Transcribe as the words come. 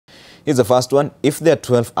Here's the first one. If there are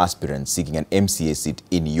 12 aspirants seeking an MCA seat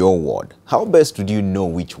in your ward, how best would you know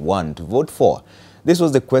which one to vote for? This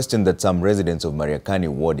was the question that some residents of Mariakani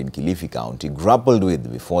Ward in Kilifi County grappled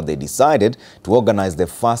with before they decided to organize their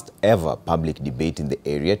first ever public debate in the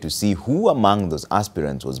area to see who among those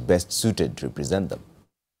aspirants was best suited to represent them.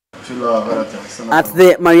 At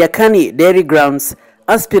the Mariakani dairy grounds,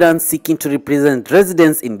 aspirants seeking to represent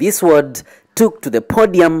residents in this ward took to the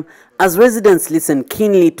podium as residents listened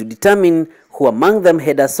keenly to determine who among them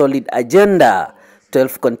had a solid agenda.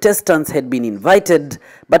 12 contestants had been invited,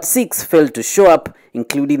 but 6 failed to show up,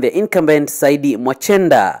 including the incumbent Saidi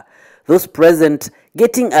Mwachenda. Those present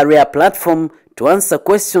getting a rare platform to answer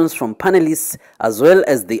questions from panelists as well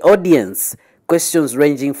as the audience. Questions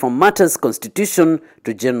ranging from matters constitution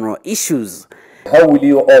to general issues. How will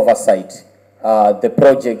you oversight the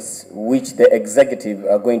projects which the executive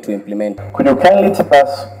are going to implement? Could you kindly tell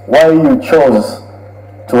us why you chose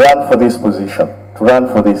to run for this position, to run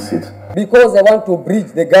for this seat? Because I want to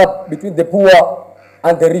bridge the gap between the poor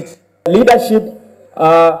and the rich. Leadership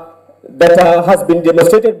that has been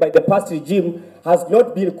demonstrated by the past regime has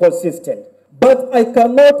not been consistent. But I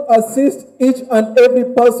cannot assist each and every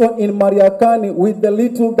person in Mariakani with the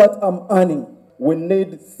little that I'm earning. We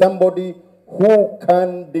need somebody who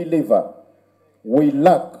can deliver. We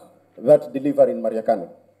lack that delivery in Mariakani.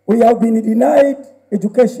 We have been denied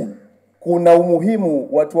education. Kuna umuhimu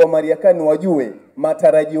watu wa Mariakani wajue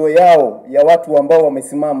matarajio yao ya watu ambao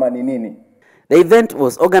wamesimama ni nini. The event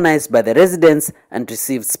was organized by the residents and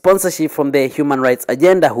received sponsorship from the Human Rights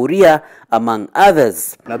Agenda Huria, among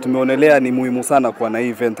others. Na tumeonelea ni muhimu sana kwa na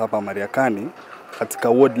event hapa Mariakani katika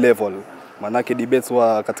ward level. Manake debates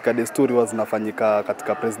wa katika desturi wa zinafanyika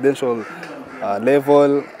katika presidential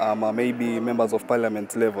level ama maybe members of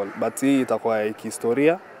parliament level. But hii itakuwa ya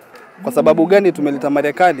kihistoria. Kwa sababu gani tumeleta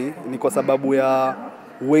Mariakani? Ni kwa sababu ya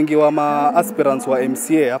wengi wa aspirants wa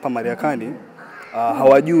MCA hapa Mariakani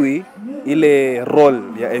hawajui ile role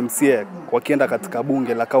ya MCA wakienda katika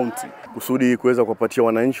bunge la county. Kusudi kuweza kuwapatia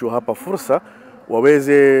wananchi hapa fursa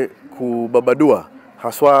waweze kubabadua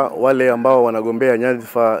haswa wale ambao wanagombea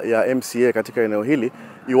nyadhifa ya MCA katika eneo hili,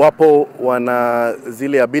 iwapo wana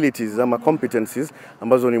zile abilities ama competencies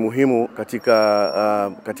ambazo ni muhimu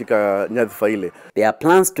katika nyadhifa ile. There are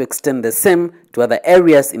plans to extend the same to other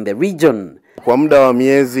areas in the region. Kwa muda wa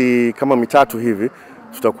miezi kama mitatu hivi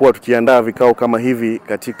tutakuwa tukiandaa vikao kama hivi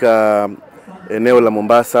katika eneo la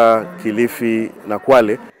Mombasa, Kilifi na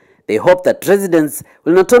Kwale. They hope that residents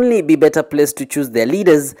will not only be better placed to choose their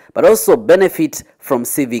leaders but also benefit from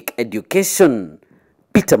civic education.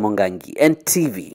 Peter Mongangi, NTV.